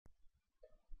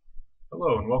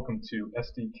Hello and welcome to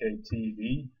SDK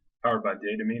TV, powered by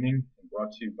Data Meaning and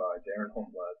brought to you by Darren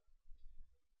Holmblad.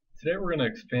 Today we're going to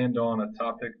expand on a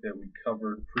topic that we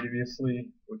covered previously,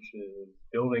 which is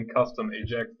building custom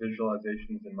Ajax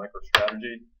visualizations in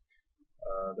MicroStrategy.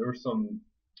 There were some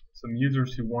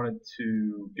users who wanted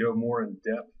to go more in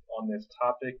depth on this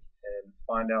topic and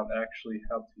find out actually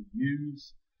how to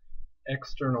use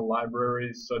external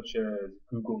libraries such as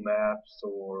Google Maps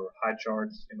or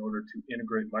HighCharts in order to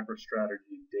integrate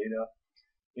MicroStrategy data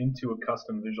into a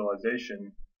custom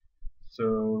visualization.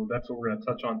 So that's what we're going to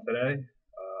touch on today.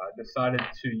 I decided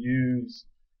to use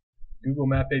Google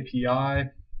Map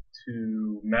API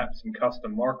to map some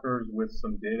custom markers with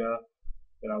some data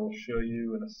that I will show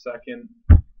you in a second.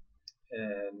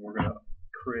 And we're going to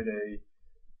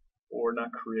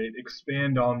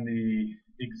expand on the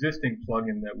existing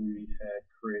plugin that we had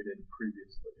created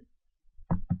previously.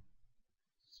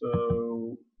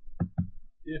 So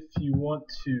if you want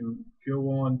to go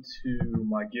on to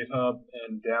my GitHub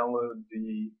and download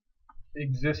the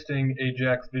existing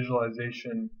Ajax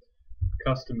visualization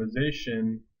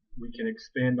customization, we can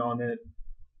expand on it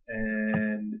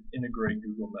and integrate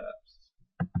Google Maps.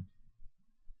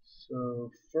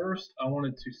 So first I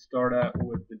wanted to start out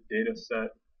with the data set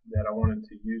that I wanted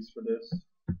to use for this.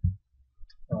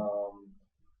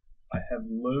 I have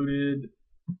loaded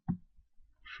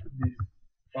the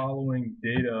following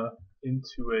data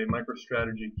into a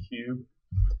MicroStrategy cube.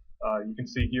 You can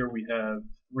see here we have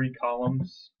 3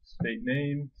 columns: state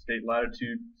name, state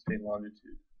latitude, state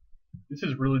longitude. This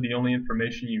is really the only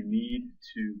information you need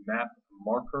to map a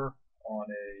marker on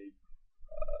a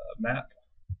map,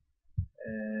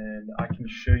 and I can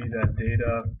show you that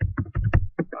data.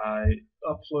 I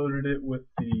uploaded it with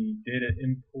the data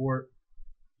import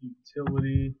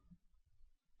utility.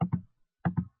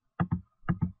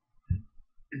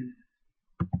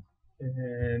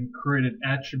 And created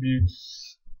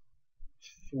attributes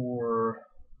for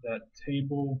that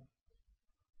table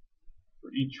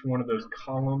for each one of those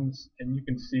columns, and you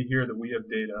can see here that we have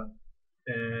data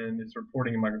and it's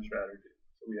reporting in MicroStrategy.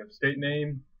 So we have state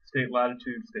name, state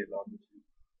latitude, state longitude.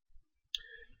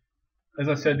 As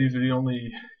I said, these are the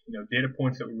only data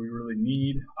points that we really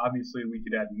need. Obviously we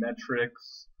could add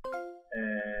metrics,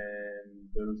 and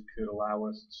those could allow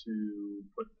us to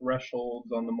put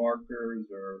thresholds on the markers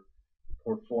or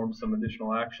perform some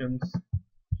additional actions.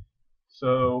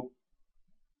 So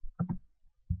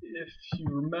if you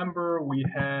remember, we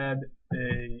had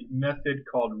a method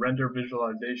called render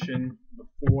visualization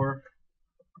before,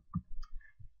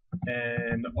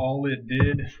 and all it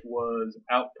did was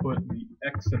output the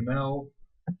XML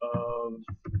of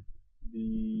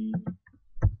the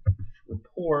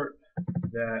report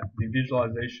that the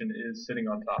visualization is sitting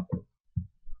on top of.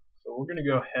 So we're going to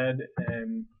go ahead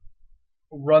and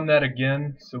run that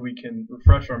again so we can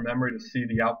refresh our memory to see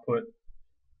the output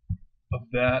of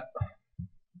that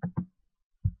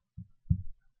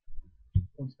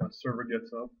once my server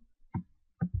gets up.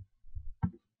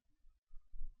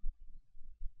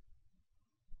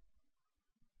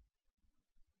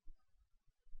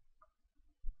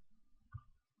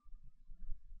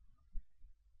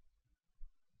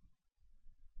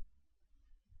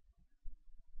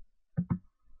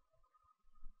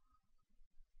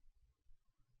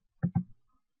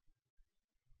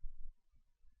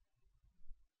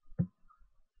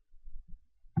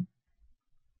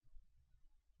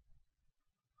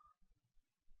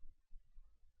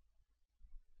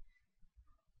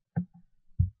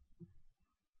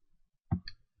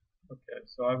 Okay,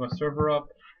 so I have my server up,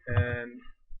 and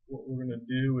what we're going to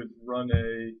do is run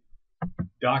a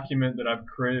document that I've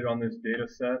created on this data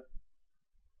set,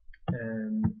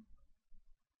 and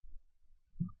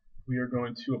we are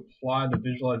going to apply the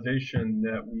visualization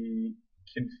that we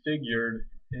configured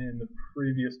in the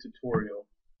previous tutorial.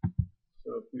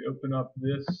 So if we open up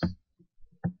this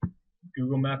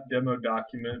Google Map demo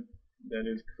document that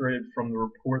is created from the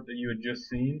report that you had just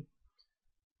seen,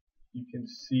 you can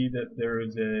see that there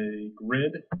is a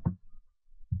grid,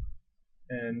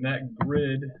 and that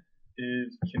grid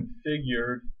is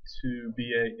configured to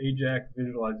be a Ajax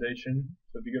visualization.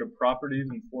 So if you go to properties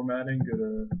and formatting, go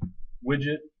to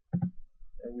widget,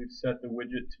 and we've set the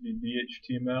widget to be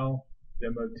BHTML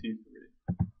demo T3.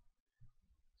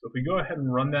 So if we go ahead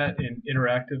and run that in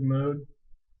interactive mode,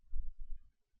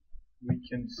 we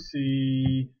can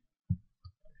see,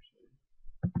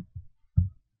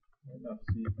 not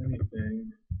see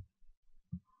anything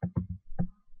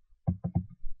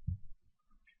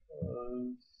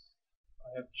because I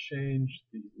have changed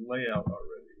the layout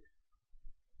already.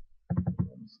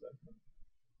 1 second.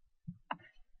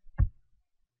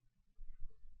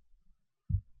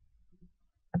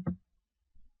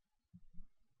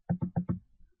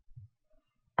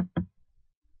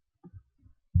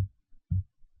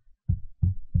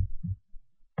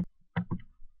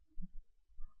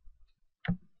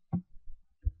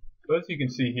 So as you can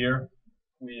see here,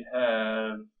 we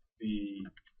have the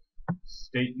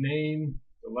state name,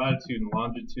 the latitude and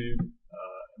longitude, and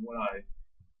when I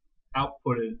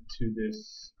output it to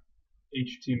this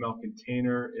HTML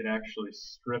container, it actually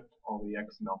stripped all the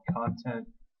XML content.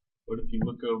 But if you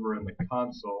look over in the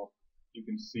console, you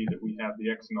can see that we have the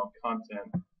XML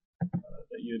content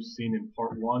that you've seen in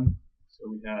part 1. So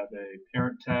we have a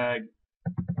parent tag,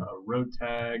 a row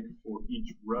tag for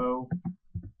each row,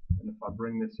 and if I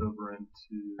bring this over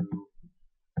into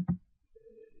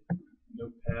a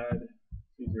notepad,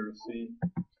 it's easier to see.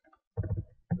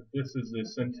 This is the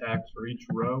syntax for each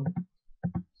row.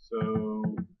 So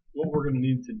what we're going to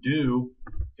need to do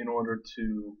in order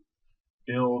to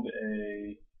build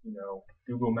a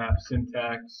Google Maps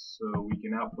syntax so we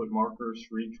can output markers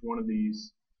for each one of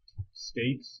these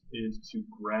states is to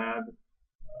grab,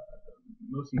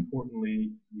 most importantly,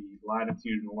 the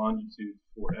latitude and longitude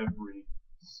for every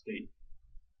state.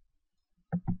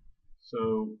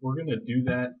 So we're going to do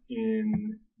that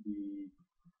in the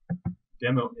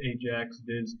demo Ajax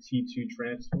viz T2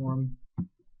 transform.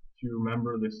 If you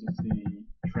remember, this is the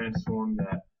transform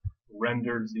that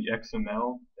renders the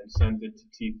XML and sends it to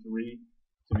T3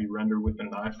 to be rendered within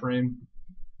an iframe.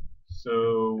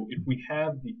 So if we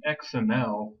have the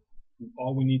XML,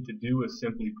 all we need to do is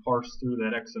simply parse through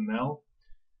that XML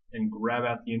and grab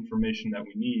out the information that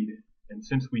we need. And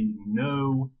since we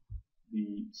know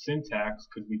the syntax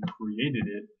because we created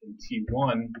it in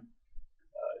T1,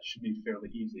 it should be fairly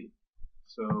easy.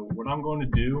 So what I'm going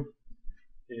to do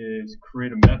is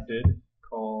create a method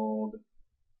called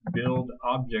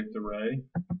buildObjectArray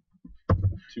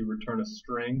to return a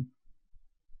string,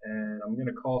 and I'm going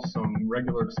to call some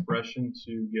regular expression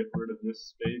to get rid of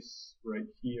this space right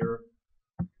here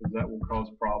because that will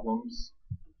cause problems.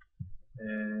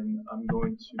 And I'm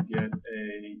going to get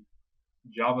a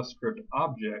JavaScript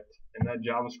object, and that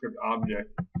JavaScript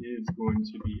object is going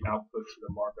to be output to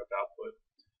the markup output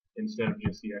instead of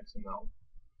just the XML.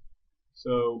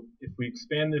 So if we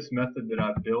expand this method that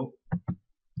I've built,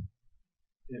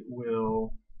 it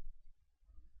will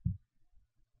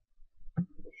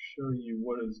show you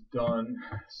what is done.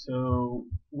 So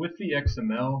with the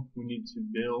XML, we need to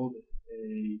build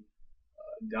a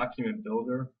document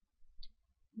builder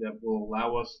that will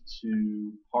allow us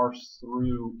to parse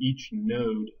through each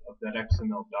node of that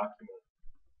XML document.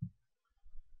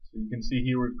 So you can see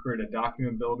here we've created a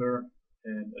document builder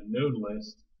and a node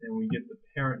list, and we get the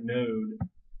parent node,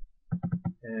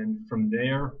 and from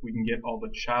there we can get all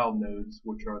the child nodes,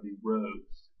 which are the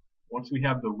rows. Once we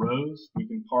have the rows, we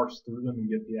can parse through them and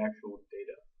get the actual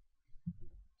data.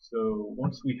 So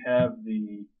once we have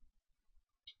the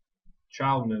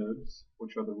child nodes,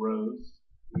 which are the rows,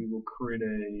 we will create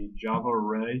a Java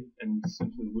array and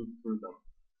simply loop through them.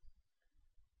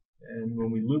 And when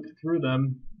we loop through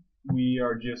them, we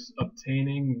are just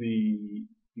obtaining the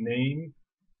name,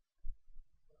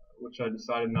 which I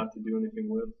decided not to do anything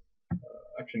with.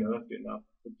 Actually, no, that's good enough.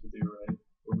 Loop to the array.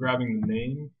 We're grabbing the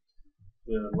name,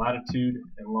 the latitude,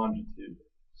 and longitude.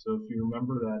 So if you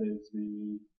remember, that is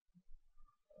the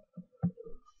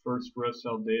first row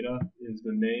cell data is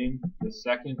the name, the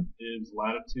second is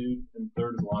latitude, and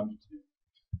third is longitude.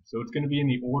 So it's going to be in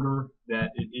the order that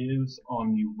it is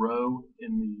on the row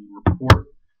in the report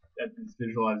that this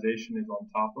visualization is on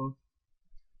top of.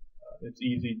 It's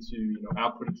easy to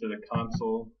output it to the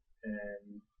console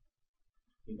and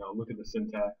look at the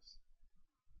syntax.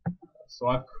 So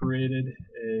I've created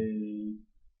a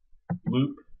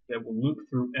loop that will loop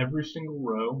through every single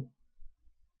row,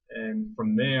 and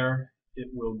from there it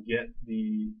will get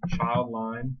the child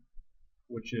line,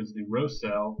 which is the row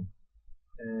cell,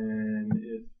 and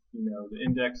if the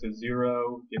index is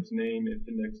 0, it gets name. If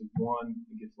index is 1,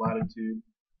 it gets latitude.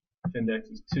 If index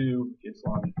is 2, it gets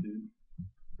longitude.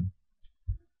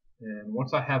 And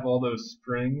once I have all those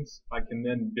strings, I can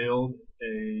then build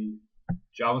a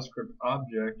JavaScript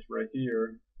object right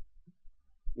here,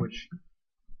 which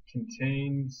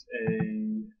contains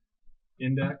a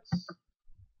index,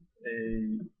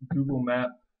 a Google Map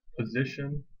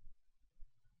position,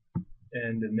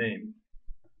 and a name.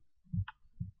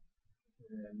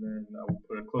 And then I will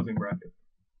put a closing bracket.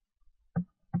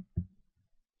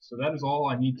 So that is all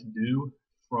I need to do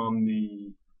from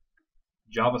the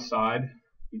Java side,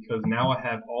 because now I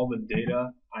have all the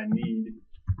data I need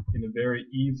in a very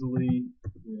easily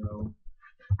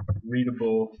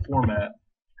readable format,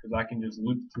 because I can just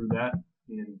loop through that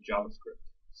in JavaScript.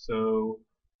 So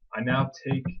I now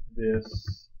take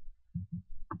this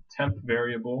temp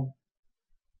variable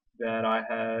that I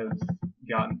have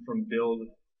gotten from build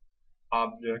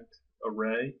object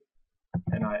array,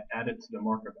 and I add it to the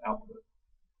markup output.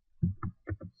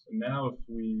 So now if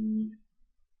we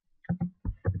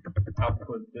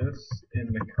this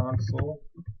in the console,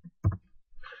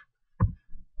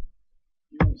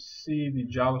 you will see the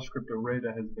JavaScript array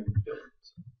that has been built.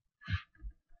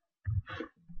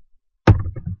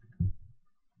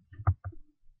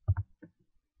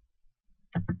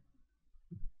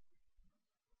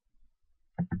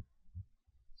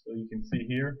 So you can see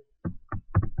here,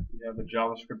 we have a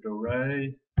JavaScript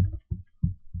array.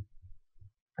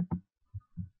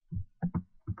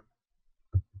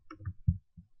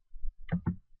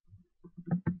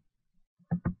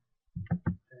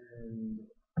 And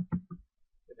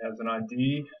it has an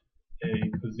ID,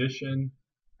 a position,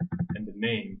 and a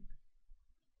name.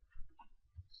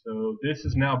 So this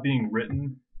is now being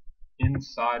written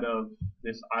inside of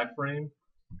this iframe,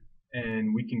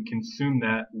 and we can consume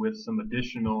that with some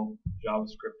additional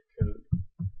JavaScript code.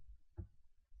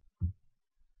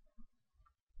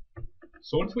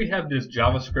 So once we have this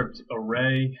JavaScript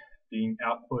array being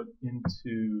output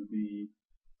into the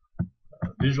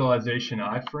visualization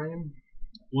iframe,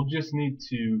 we'll just need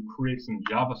to create some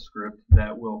JavaScript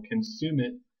that will consume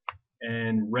it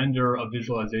and render a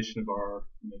visualization of our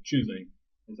choosing.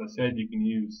 As I said, you can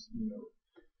use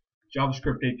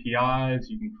JavaScript APIs.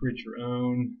 You can create your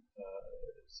own.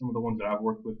 Some of the ones that I've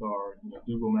worked with are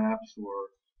Google Maps or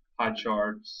pie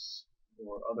charts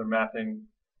or other mapping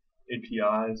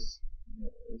APIs.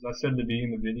 As I said at the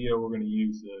beginning of the video, we're going to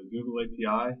use the Google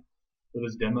API for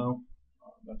this demo.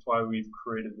 That's why we've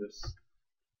created this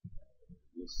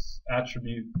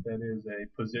attribute that is a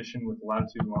position with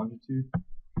latitude and longitude.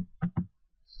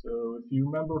 So if you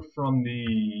remember from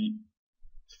the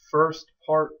first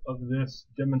part of this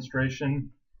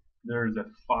demonstration, there's a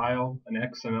file, an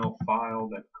XML file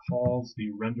that calls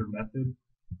the render method,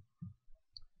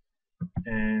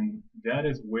 and that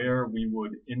is where we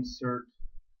would insert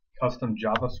custom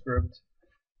JavaScript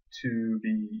to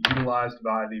be utilized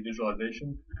by the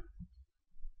visualization.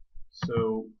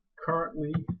 So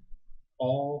currently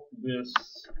all this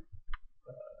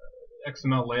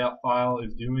XML layout file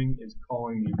is doing is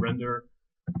calling the render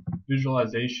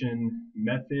visualization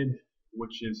method,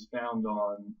 which is found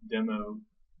on demo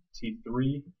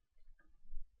T3,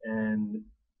 and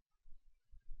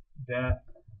that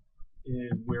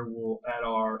is where we'll add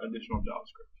our additional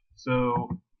JavaScript.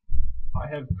 So I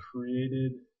have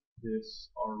created this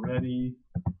already,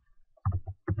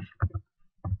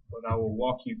 but I will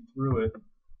walk you through it.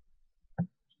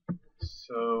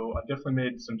 So I definitely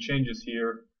made some changes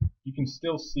here. You can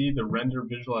still see the render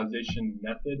visualization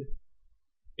method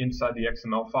inside the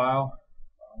XML file.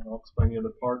 I'll explain the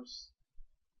other parts.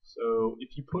 So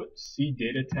if you put C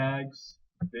data tags,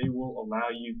 they will allow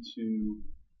you to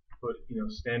put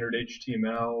standard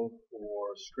HTML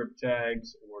or script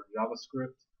tags or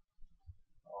JavaScript.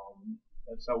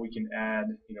 That's how we can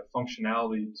add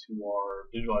functionality to our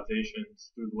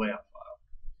visualizations through the layout file.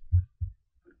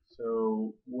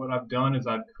 So what I've done is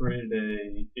I've created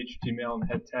a HTML and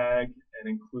head tag and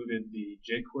included the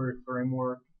jQuery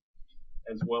framework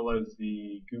as well as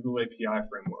the Google API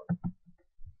framework.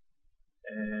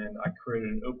 And I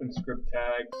created an OpenScript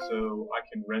tag so I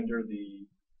can render the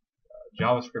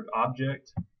JavaScript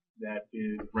object that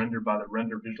is rendered by the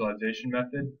render visualization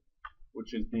method,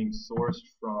 which is being sourced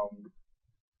from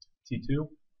T2.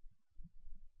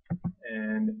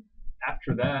 And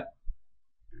after that,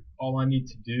 all I need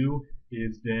to do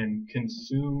is then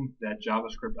consume that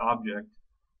JavaScript object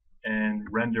and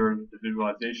render the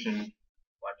visualization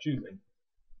by choosing.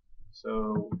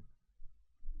 So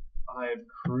I've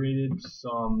created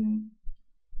some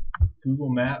Google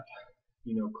Map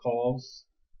calls,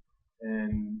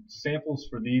 and samples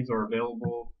for these are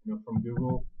available from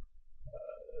Google.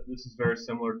 This is very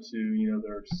similar to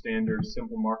their standard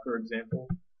simple marker example.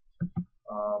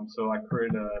 So I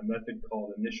created a method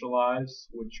called initialize,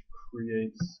 which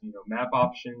creates map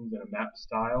options and a map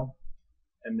style,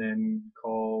 and then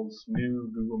calls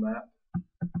new Google Map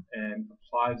and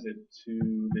applies it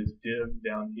to this div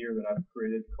down here that I've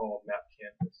created called map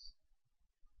canvas.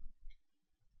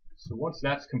 So once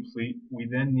that's complete, we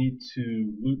then need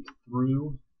to loop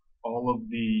through all of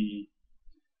the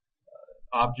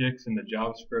objects in the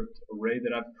JavaScript array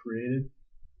that I've created,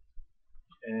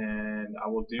 and I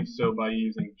will do so by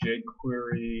using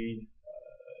jQuery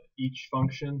each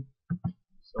function.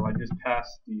 So I just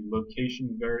passed the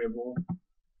location variable,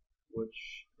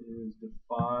 which is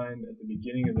defined at the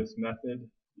beginning of this method.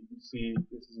 You can see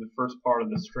this is the first part of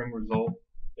the string result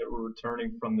that we're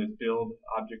returning from this build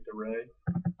object array.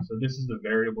 So this is the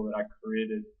variable that I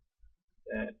created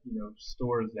that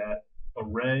stores that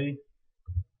array,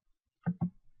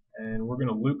 and we're going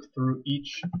to loop through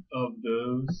each of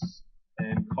those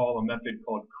and call a method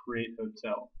called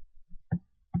createHotel.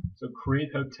 So create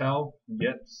hotel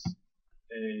gets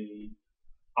a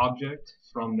object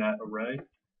from that array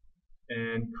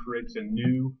and creates a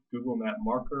new Google Map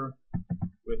marker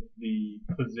with the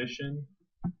position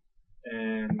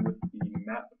and with the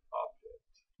map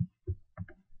object.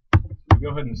 So we'll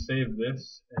go ahead and save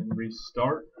this and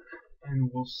restart,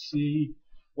 and we'll see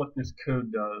what this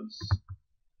code does.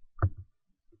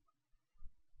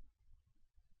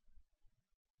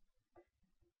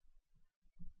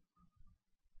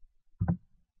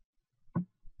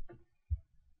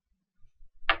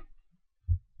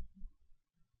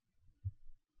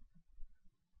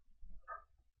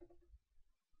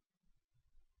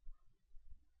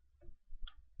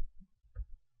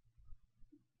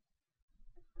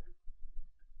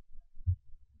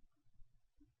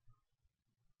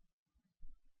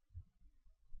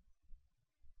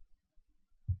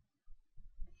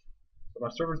 My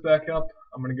server's back up.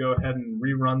 I'm going to go ahead and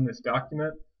rerun this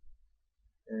document,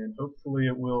 and hopefully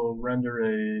it will render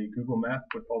a Google map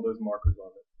with all those markers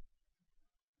on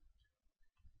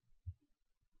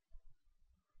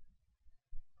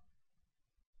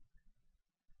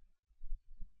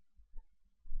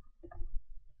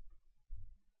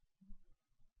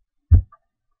it.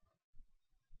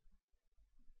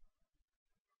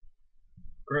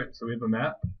 Great, so we have a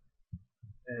map,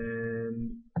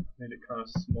 and made it kind of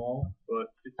small, but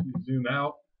if you zoom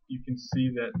out, you can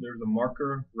see that there's a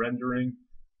marker rendering,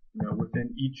 within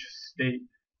each state,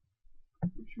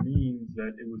 which means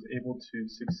that it was able to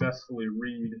successfully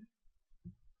read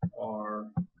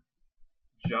our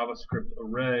JavaScript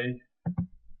array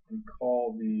and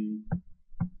call the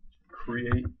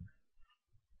create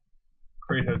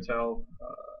hotel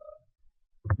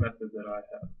method that I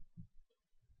have.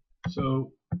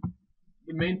 So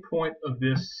the main point of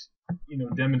this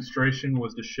demonstration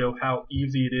was to show how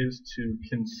easy it is to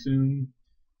consume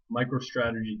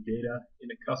MicroStrategy data in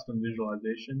a custom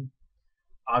visualization.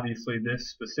 Obviously,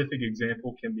 this specific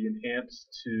example can be enhanced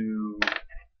to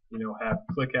have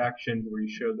click actions where you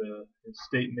show the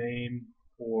state name,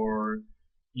 or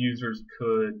users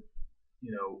could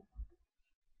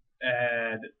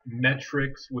add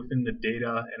metrics within the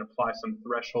data and apply some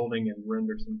thresholding and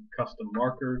render some custom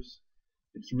markers.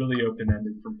 It's really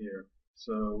open-ended from here.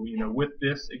 So, with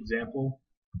this example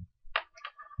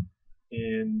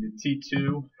in the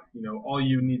T2, all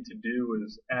you need to do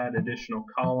is add additional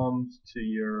columns to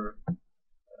your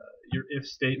if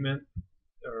statement,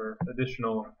 or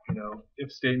additional,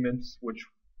 if statements which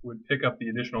would pick up the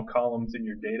additional columns in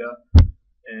your data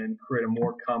and create a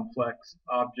more complex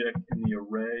object in the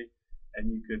array, and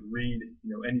you could read,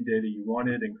 any data you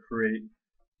wanted and create,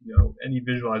 any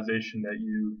visualization that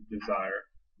you desire.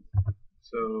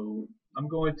 So I'm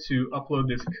going to upload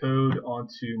this code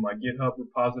onto my GitHub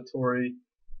repository,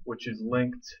 which is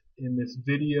linked in this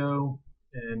video,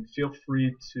 and feel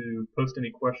free to post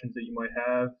any questions that you might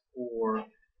have or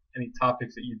any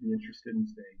topics that you'd be interested in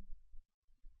seeing.